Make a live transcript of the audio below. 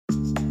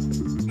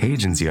Hey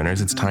agency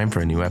owners, it's time for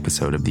a new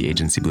episode of the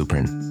Agency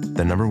Blueprint,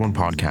 the #1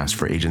 podcast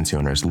for agency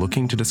owners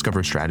looking to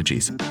discover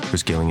strategies for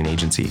scaling an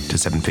agency to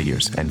 7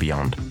 figures and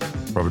beyond,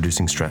 while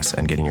reducing stress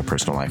and getting your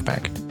personal life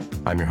back.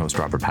 I'm your host,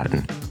 Robert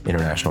Patton,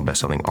 international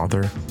bestselling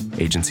author,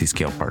 agency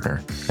scale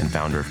partner, and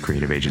founder of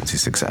Creative Agency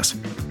Success.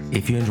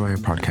 If you enjoy our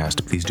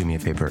podcast, please do me a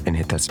favor and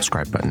hit that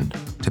subscribe button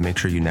to make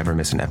sure you never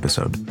miss an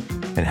episode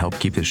and help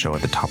keep this show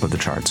at the top of the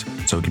charts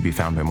so it can be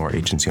found by more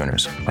agency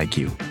owners like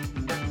you.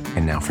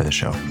 And now for the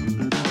show.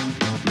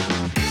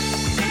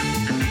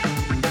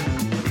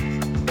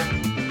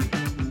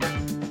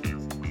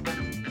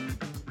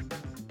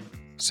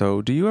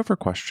 So, do you ever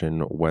question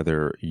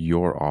whether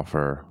your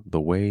offer,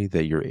 the way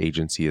that your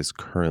agency is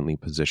currently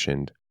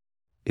positioned,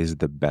 is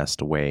the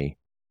best way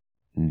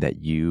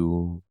that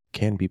you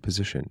can be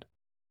positioned?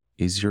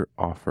 Is your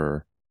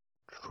offer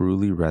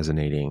truly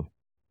resonating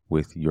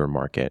with your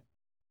market?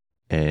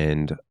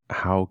 And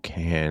how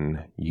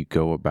can you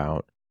go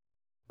about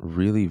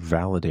really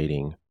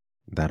validating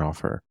that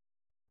offer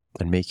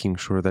and making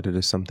sure that it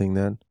is something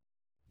that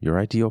your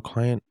ideal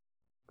client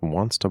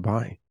wants to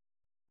buy?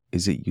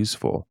 Is it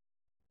useful?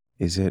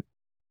 Is it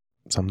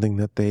something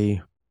that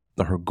they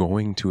are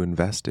going to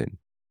invest in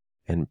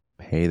and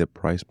pay the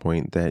price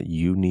point that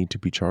you need to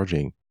be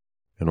charging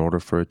in order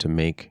for it to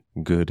make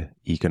good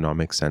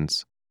economic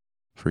sense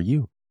for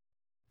you?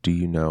 Do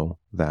you know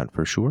that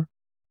for sure?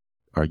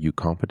 Are you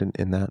confident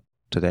in that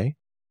today?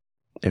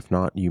 If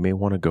not, you may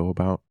want to go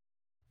about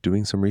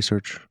doing some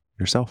research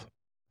yourself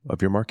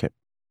of your market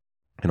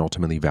and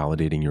ultimately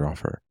validating your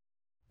offer.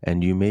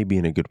 And you may be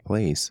in a good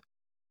place,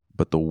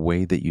 but the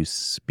way that you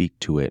speak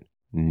to it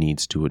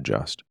needs to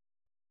adjust.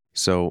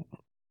 So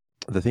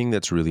the thing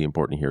that's really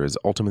important here is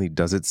ultimately,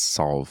 does it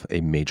solve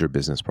a major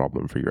business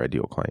problem for your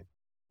ideal client?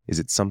 Is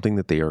it something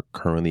that they are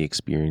currently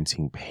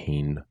experiencing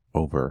pain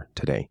over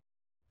today?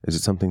 Is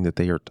it something that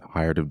they are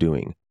tired of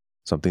doing?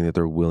 Something that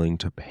they're willing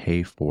to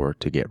pay for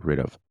to get rid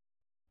of?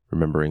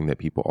 Remembering that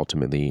people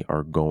ultimately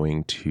are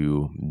going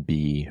to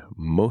be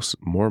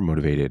more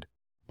motivated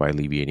by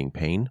alleviating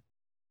pain,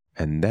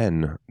 and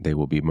then they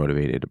will be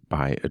motivated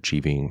by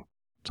achieving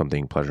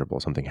something pleasurable,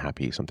 something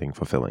happy, something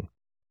fulfilling.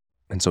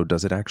 And so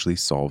does it actually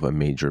solve a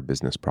major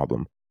business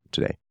problem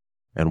today?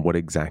 And what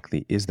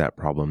exactly is that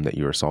problem that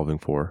you are solving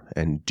for?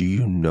 And do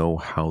you know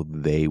how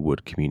they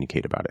would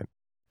communicate about it?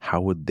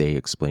 How would they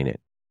explain it?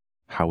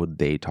 How would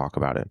they talk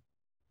about it?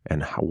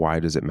 And why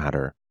does it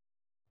matter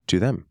to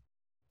them?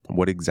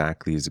 What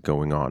exactly is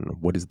going on?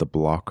 What is the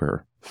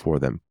blocker for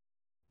them?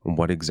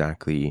 What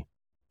exactly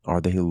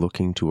are they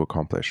looking to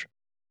accomplish?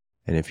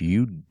 And if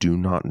you do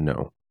not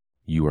know,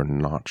 you are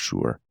not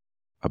sure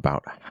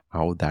about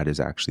how that is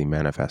actually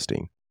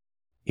manifesting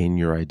in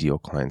your ideal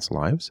clients'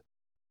 lives,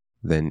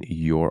 then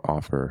your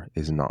offer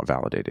is not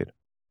validated.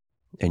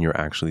 And you're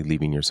actually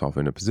leaving yourself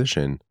in a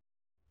position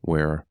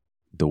where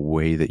the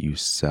way that you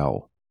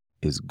sell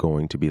is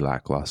going to be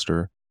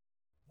lackluster,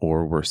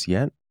 or worse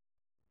yet,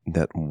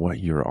 that what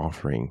you're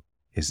offering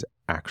is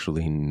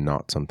actually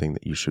not something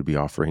that you should be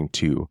offering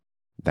to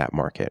that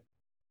market.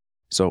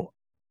 So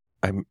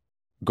I'm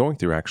going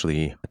through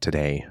actually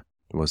today,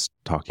 was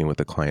talking with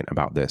a client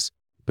about this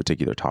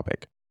particular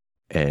topic.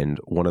 And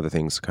one of the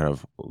things kind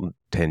of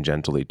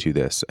tangentially to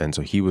this, and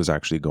so he was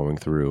actually going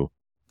through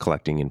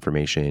collecting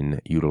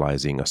information,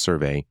 utilizing a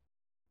survey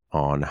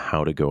on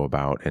how to go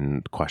about,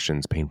 and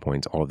questions, pain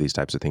points, all of these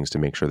types of things to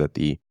make sure that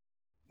the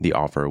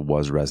offer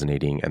was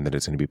resonating and that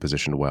it's going to be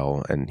positioned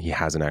well. And he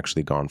hasn't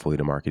actually gone fully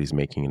to market. He's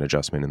making an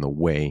adjustment in the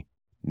way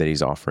that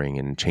he's offering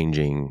and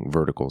changing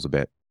verticals a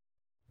bit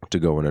to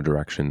go in a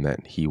direction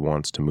that he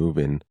wants to move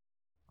in,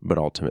 but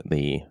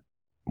ultimately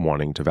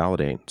wanting to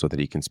validate so that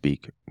he can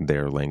speak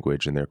their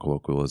language and their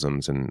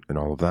colloquialisms and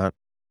all of that.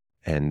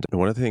 And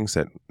one of the things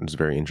that was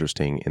very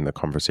interesting in the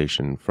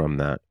conversation from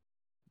that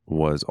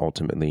was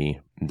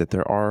ultimately that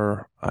there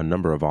are a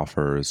number of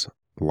offers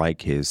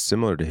like his,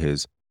 similar to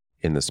his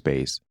in the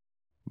space,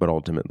 but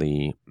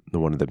ultimately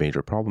one of the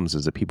major problems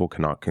is that people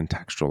cannot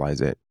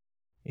contextualize it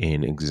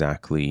in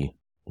exactly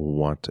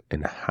what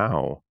and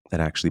how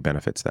that actually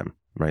benefits them,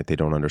 right? They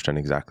don't understand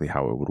exactly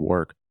how it would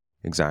work,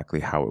 exactly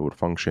how it would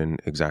function,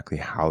 exactly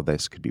how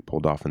this could be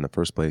pulled off in the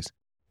first place.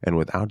 And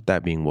without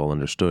that being well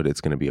understood,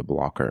 it's going to be a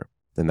blocker.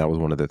 And that was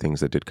one of the things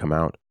that did come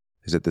out,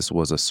 is that this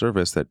was a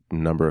service that a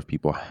number of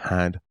people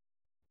had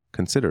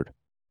considered,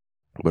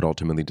 but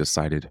ultimately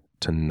decided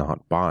to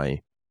not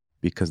buy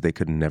because they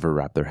could never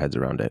wrap their heads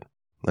around it.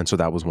 And so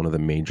that was one of the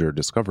major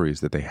discoveries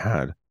that they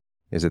had,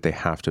 is that they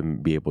have to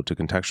be able to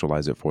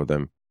contextualize it for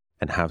them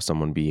and have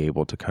someone be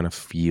able to kind of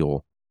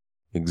feel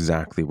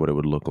exactly what it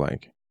would look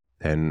like.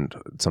 And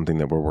something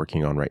that we're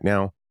working on right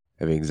now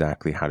of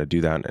exactly how to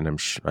do that. And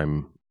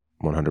I'm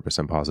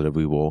 100% positive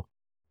we will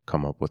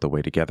come up with a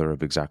way together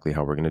of exactly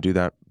how we're going to do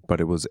that.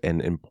 But it was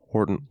an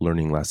important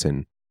learning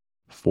lesson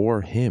for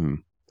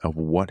him of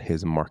what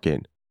his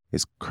market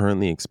is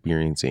currently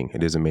experiencing.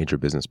 It is a major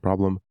business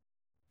problem,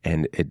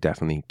 and it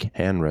definitely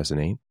can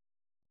resonate.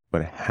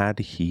 But had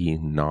he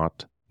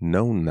not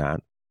known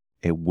that,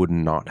 it would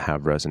not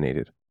have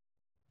resonated.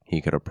 He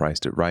could have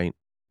priced it right.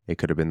 It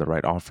could have been the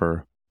right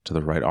offer to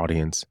the right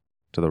audience,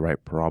 to the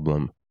right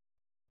problem.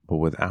 But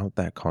without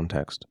that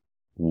context,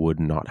 would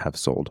not have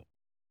sold.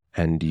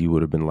 And you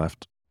would have been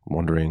left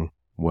wondering,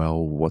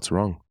 well, what's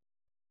wrong?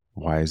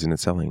 Why isn't it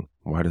selling?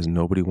 Why does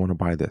nobody want to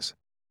buy this?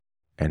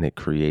 And it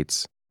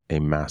creates a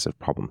massive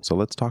problem. So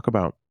let's talk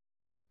about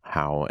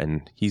how,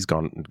 and he's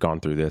gone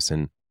through this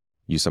and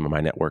used some of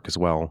my network as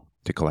well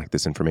to collect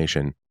this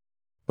information.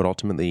 But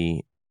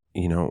ultimately,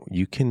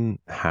 you can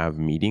have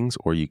meetings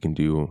or you can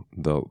do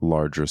the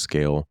larger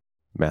scale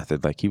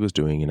method like he was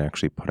doing and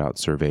actually put out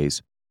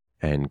surveys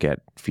and get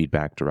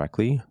feedback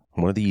directly.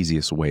 One of the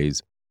easiest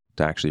ways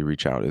to actually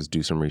reach out is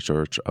do some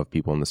research of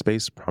people in the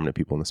space, prominent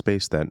people in the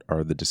space that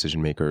are the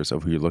decision makers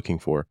of who you're looking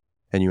for.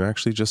 And you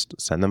actually just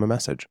send them a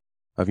message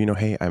of,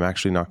 hey, I'm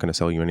actually not going to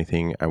sell you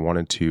anything. I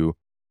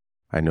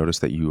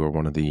noticed that you are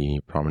one of the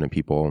prominent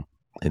people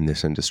in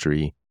this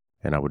industry,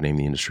 and I would name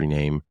the industry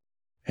name.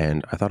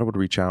 And I thought I would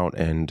reach out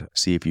and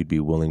see if you'd be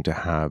willing to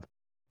have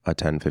a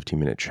 10,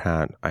 15-minute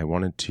chat. I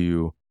wanted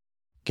to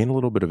gain a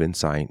little bit of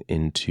insight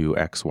into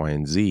X, Y,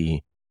 and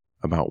Z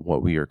about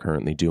what we are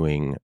currently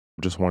doing.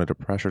 Just wanted to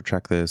pressure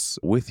check this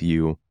with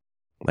you.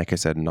 Like I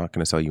said, not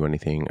going to sell you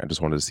anything. I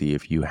just wanted to see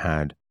if you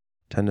had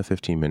 10 to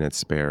 15 minutes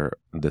spare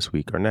this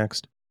week or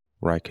next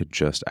where I could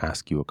just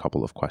ask you a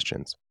couple of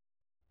questions.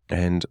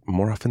 And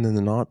more often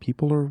than not,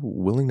 people are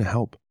willing to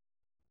help.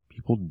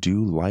 People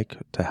do like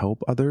to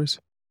help others.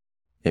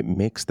 It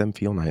makes them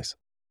feel nice.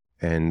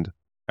 And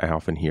I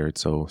often hear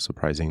it's so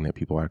surprising that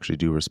people actually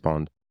do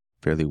respond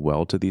fairly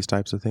well to these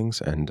types of things.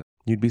 And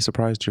you'd be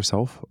surprised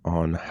yourself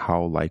on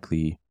how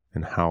likely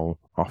and how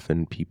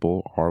often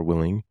people are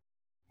willing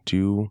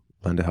to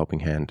lend a helping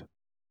hand.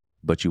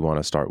 But you want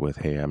to start with,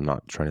 hey, I'm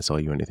not trying to sell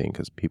you anything,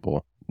 because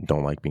people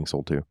don't like being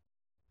sold to.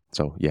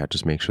 So yeah,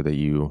 just make sure that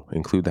you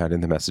include that in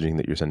the messaging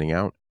that you're sending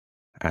out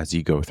as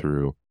you go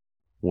through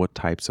what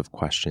types of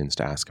questions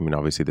to ask. I mean,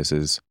 obviously this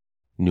is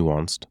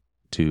nuanced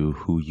to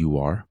who you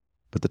are,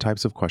 but the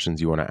types of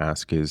questions you want to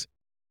ask is,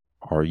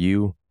 are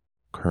you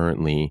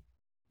currently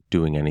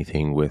doing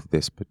anything with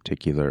this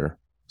particular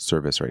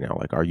service right now?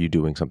 Like, are you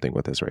doing something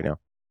with this right now?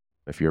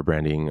 If you're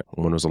branding,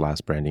 when was the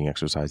last branding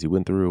exercise you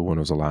went through? When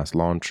was the last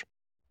launch?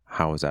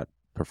 How is that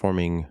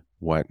performing?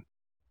 What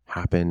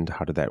happened?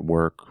 How did that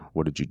work?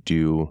 What did you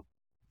do?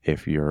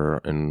 If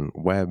you're in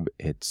web,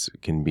 it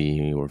can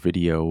be or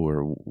video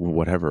or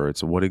whatever.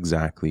 It's what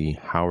exactly,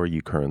 how are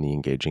you currently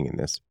engaging in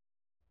this?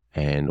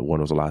 And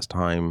when was the last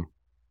time?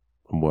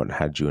 What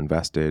had you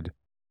invested?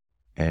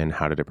 And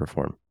how did it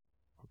perform?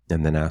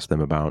 And then ask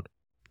them about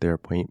their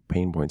pain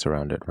points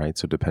around it, right?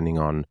 So depending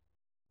on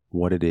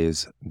what it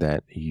is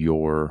that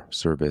your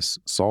service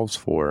solves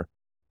for,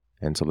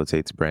 and so let's say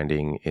it's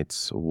branding,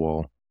 it's,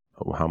 well,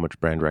 how much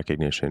brand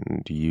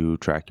recognition? Do you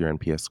track your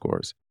NPS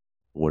scores?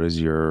 What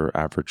is your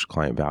average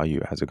client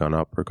value? Has it gone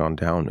up or gone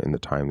down in the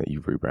time that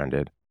you've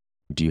rebranded?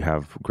 Do you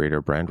have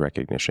greater brand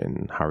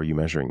recognition? How are you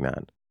measuring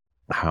that?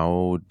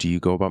 How do you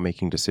go about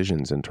making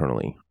decisions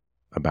internally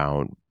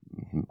about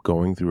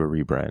going through a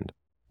rebrand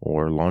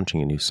or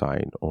launching a new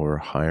site or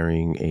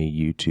hiring a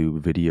YouTube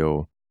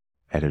video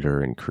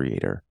editor and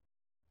creator,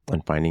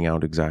 and finding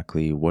out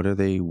exactly what are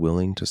they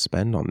willing to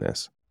spend on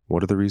this?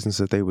 What are the reasons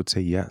that they would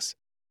say yes?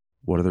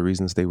 What are the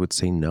reasons they would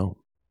say no?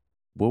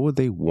 What would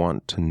they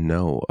want to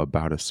know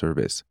about a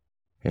service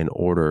in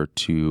order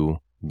to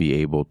be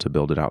able to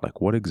build it out?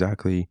 Like, what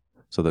exactly,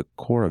 so the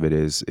core of it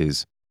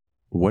is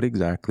what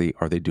exactly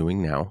are they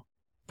doing now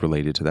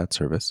related to that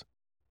service?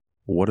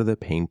 What are the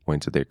pain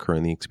points that they're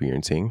currently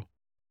experiencing?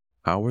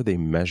 How are they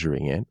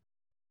measuring it?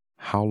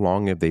 How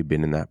long have they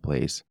been in that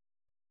place?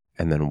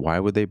 And then why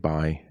would they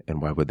buy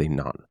and why would they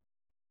not?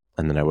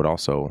 And then I would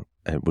also,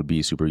 it would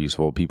be super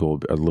useful,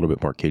 people a little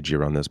bit more cagey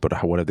around this, but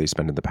what have they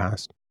spent in the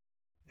past?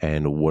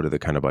 And what are the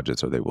kind of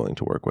budgets are they willing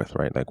to work with,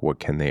 right? Like, what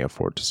can they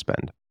afford to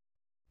spend?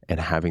 And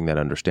having that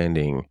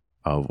understanding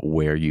of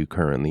where you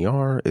currently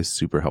are is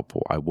super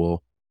helpful. I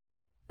will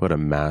put a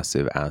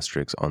massive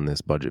asterisk on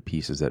this budget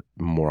piece, is that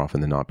more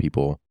often than not,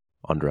 people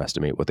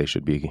underestimate what they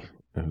should be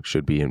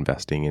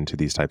investing into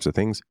these types of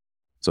things.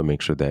 So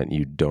make sure that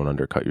you don't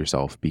undercut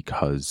yourself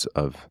because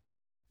of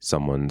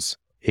someone's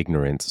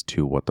ignorance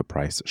to what the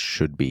price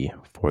should be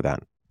for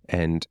that.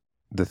 And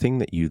the thing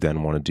that you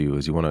then want to do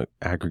is you want to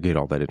aggregate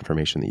all that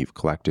information that you've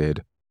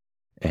collected,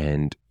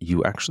 and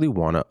you actually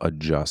want to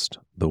adjust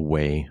the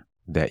way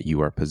that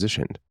you are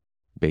positioned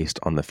based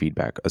on the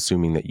feedback,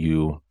 assuming that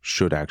you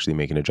should actually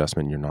make an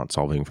adjustment. You're not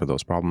solving for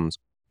those problems.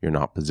 You're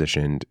not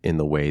positioned in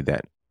the way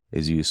that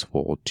is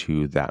useful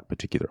to that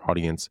particular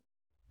audience.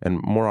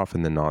 And more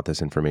often than not,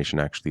 this information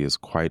actually is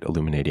quite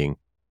illuminating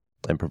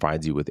and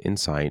provides you with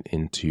insight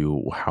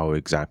into how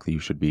exactly you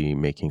should be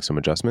making some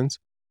adjustments.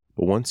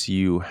 But once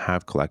you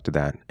have collected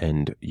that,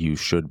 and you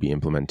should be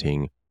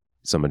implementing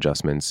some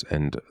adjustments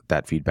and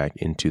that feedback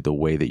into the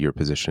way that you're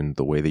positioned,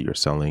 the way that you're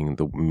selling,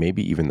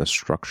 maybe even the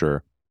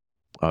structure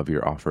of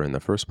your offer in the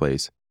first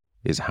place,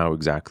 is how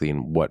exactly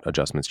and what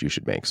adjustments you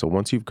should make. So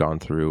once you've gone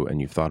through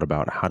and you've thought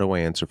about, how do I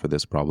answer for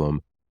this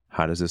problem?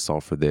 How does this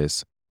solve for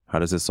this? How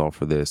does this solve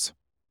for this?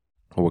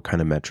 What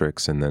kind of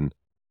metrics? And then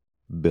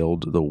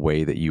build the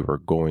way that you are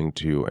going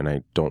to, and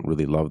I don't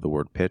really love the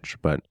word pitch,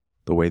 but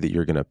the way that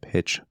you're going to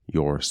pitch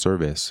your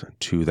service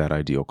to that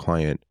ideal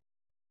client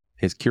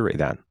is curate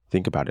that.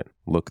 Think about it.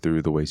 Look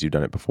through the ways you've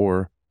done it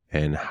before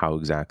and how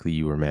exactly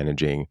you were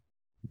managing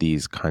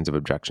these kinds of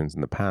objections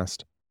in the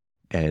past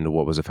and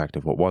what was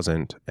effective, what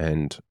wasn't,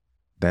 and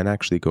then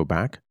actually go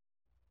back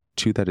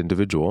to that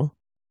individual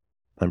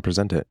and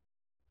present it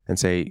and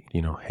say,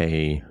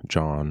 hey,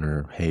 John,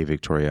 or hey,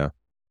 Victoria,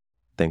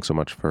 thanks so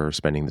much for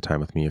spending the time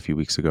with me a few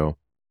weeks ago.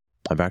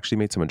 I've actually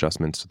made some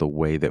adjustments to the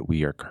way that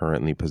we are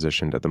currently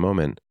positioned at the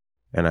moment.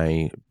 And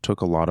I took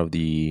a lot of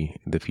the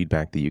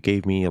feedback that you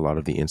gave me, a lot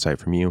of the insight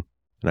from you.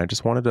 And I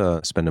just wanted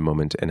to spend a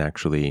moment and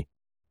actually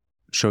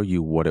show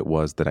you what it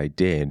was that I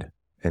did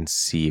and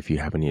see if you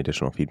have any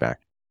additional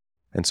feedback.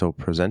 And so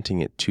presenting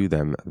it to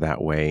them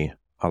that way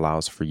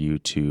allows for you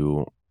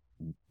to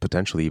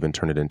potentially even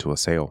turn it into a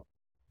sale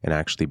and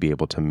actually be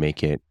able to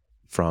make it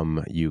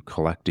from you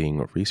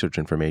collecting research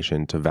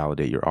information to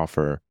validate your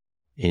offer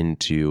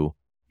into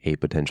a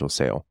potential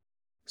sale.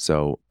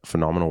 So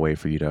phenomenal way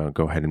for you to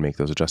go ahead and make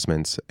those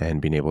adjustments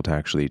and being able to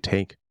actually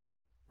take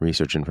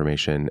research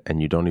information,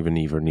 and you don't even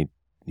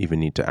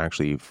need to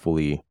actually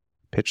fully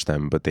pitch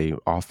them, but they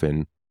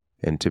often,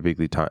 and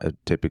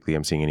typically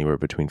I'm seeing anywhere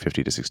between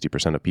 50 to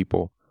 60% of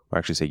people will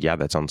actually say, yeah,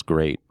 that sounds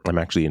great. I'm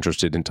actually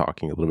interested in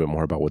talking a little bit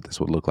more about what this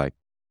would look like,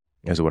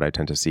 is what I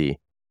tend to see.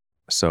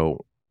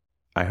 So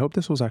I hope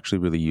this was actually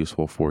really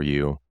useful for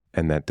you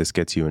and that this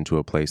gets you into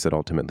a place that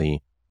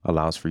ultimately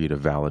allows for you to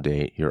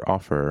validate your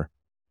offer.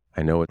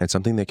 I know it's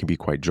something that can be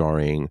quite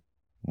jarring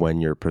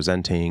when you're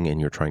presenting and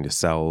you're trying to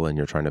sell and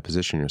you're trying to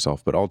position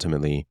yourself, but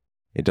ultimately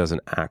it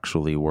doesn't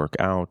actually work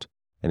out.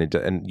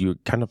 And you're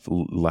kind of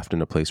left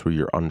in a place where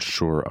you're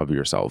unsure of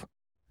yourself.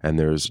 And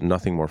there's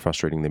nothing more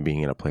frustrating than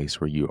being in a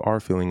place where you are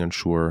feeling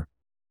unsure,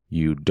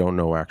 you don't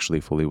know actually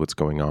fully what's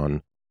going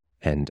on.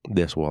 And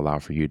this will allow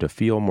for you to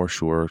feel more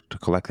sure, to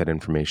collect that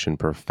information,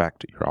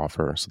 perfect your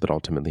offer so that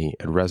ultimately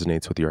it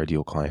resonates with your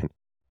ideal client.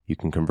 You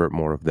can convert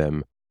more of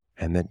them,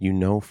 and that you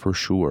know for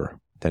sure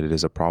that it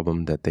is a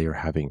problem that they are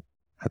having.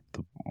 At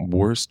the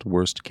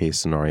worst case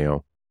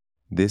scenario,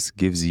 this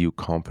gives you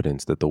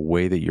confidence that the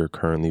way that you're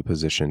currently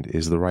positioned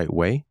is the right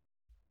way.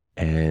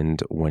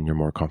 And when you're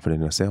more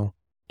confident in a sale,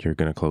 you're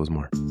going to close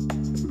more.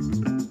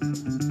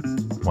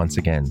 Once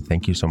again,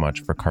 thank you so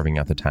much for carving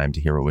out the time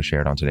to hear what was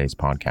shared on today's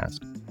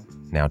podcast.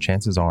 Now,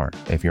 chances are,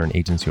 if you're an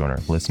agency owner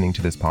listening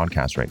to this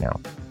podcast right now,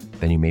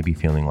 then you may be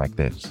feeling like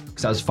this.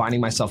 Because I was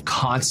finding myself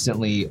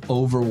constantly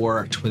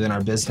overworked within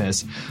our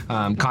business,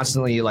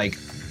 constantly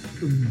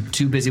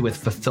too busy with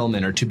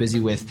fulfillment or too busy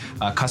with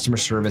customer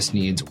service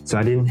needs. So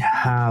I didn't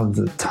have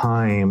the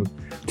time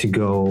to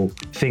go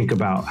think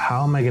about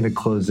how am I going to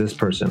close this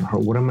person, or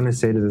what I'm going to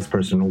say to this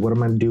person, or what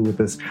am I going to do with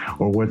this,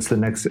 or what's the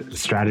next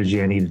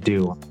strategy I need to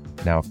do.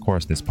 Now, of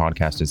course, this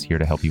podcast is here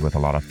to help you with a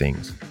lot of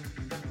things.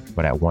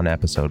 But at one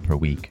episode per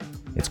week,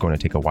 it's going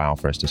to take a while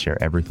for us to share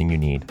everything you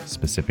need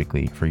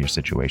specifically for your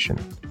situation.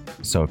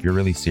 So if you're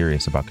really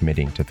serious about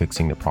committing to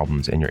fixing the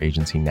problems in your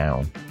agency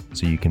now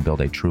so you can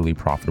build a truly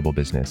profitable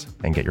business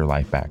and get your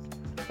life back,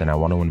 then I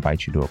want to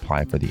invite you to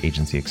apply for the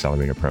Agency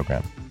Accelerator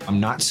program. I'm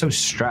not so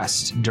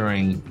stressed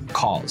during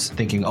calls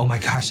thinking, oh my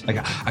gosh, I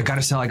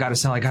gotta sell,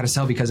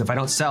 because if I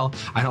don't sell,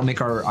 I don't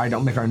make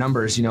our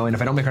numbers, and if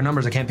I don't make our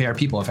numbers, I can't pay our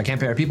people. If I can't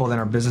pay our people, then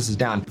our business is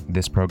down.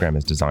 This program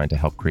is designed to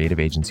help creative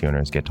agency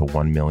owners get to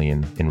 $1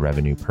 million in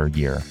revenue per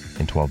year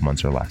in 12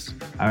 months or less.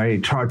 I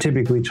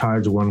typically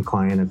charge one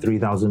client a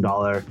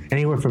 $3,000,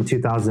 anywhere from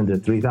 $2,000 to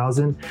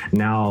 $3,000.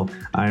 Now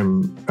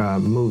I'm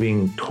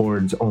moving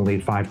towards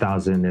only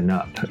 $5,000 and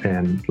up.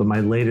 And my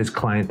latest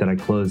client that I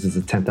closed is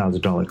a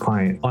 $10,000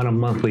 client on a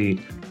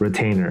monthly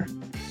retainer.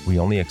 We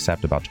only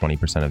accept about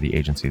 20% of the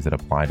agencies that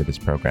apply to this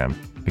program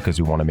because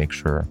we want to make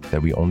sure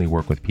that we only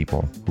work with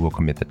people who will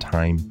commit the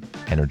time,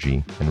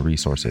 energy, and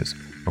resources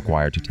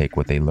required to take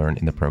what they learn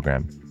in the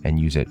program and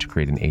use it to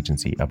create an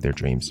agency of their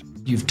dreams.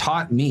 You've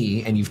taught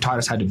me and you've taught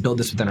us how to build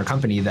this within our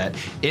company that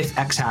if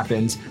X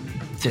happens,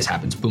 this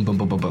happens, boom, boom,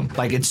 boom, boom, boom.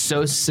 It's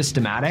so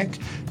systematic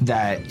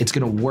that it's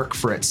going to work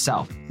for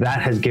itself.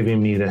 That has given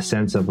me the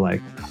sense of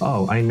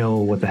oh, I know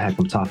what the heck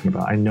I'm talking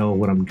about. I know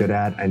what I'm good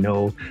at. I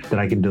know that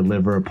I can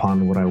deliver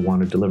upon what I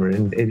want to deliver.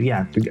 And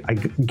I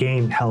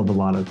gained hell of a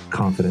lot of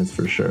confidence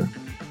for sure.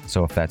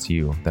 So if that's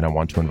you, then I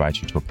want to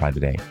invite you to apply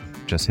today.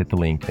 Just hit the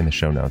link in the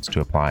show notes to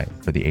apply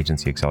for the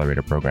Agency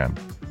Accelerator program,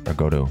 or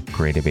go to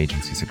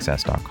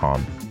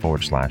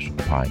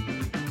creativeagencysuccess.com/apply.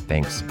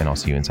 Thanks, and I'll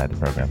see you inside the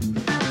program.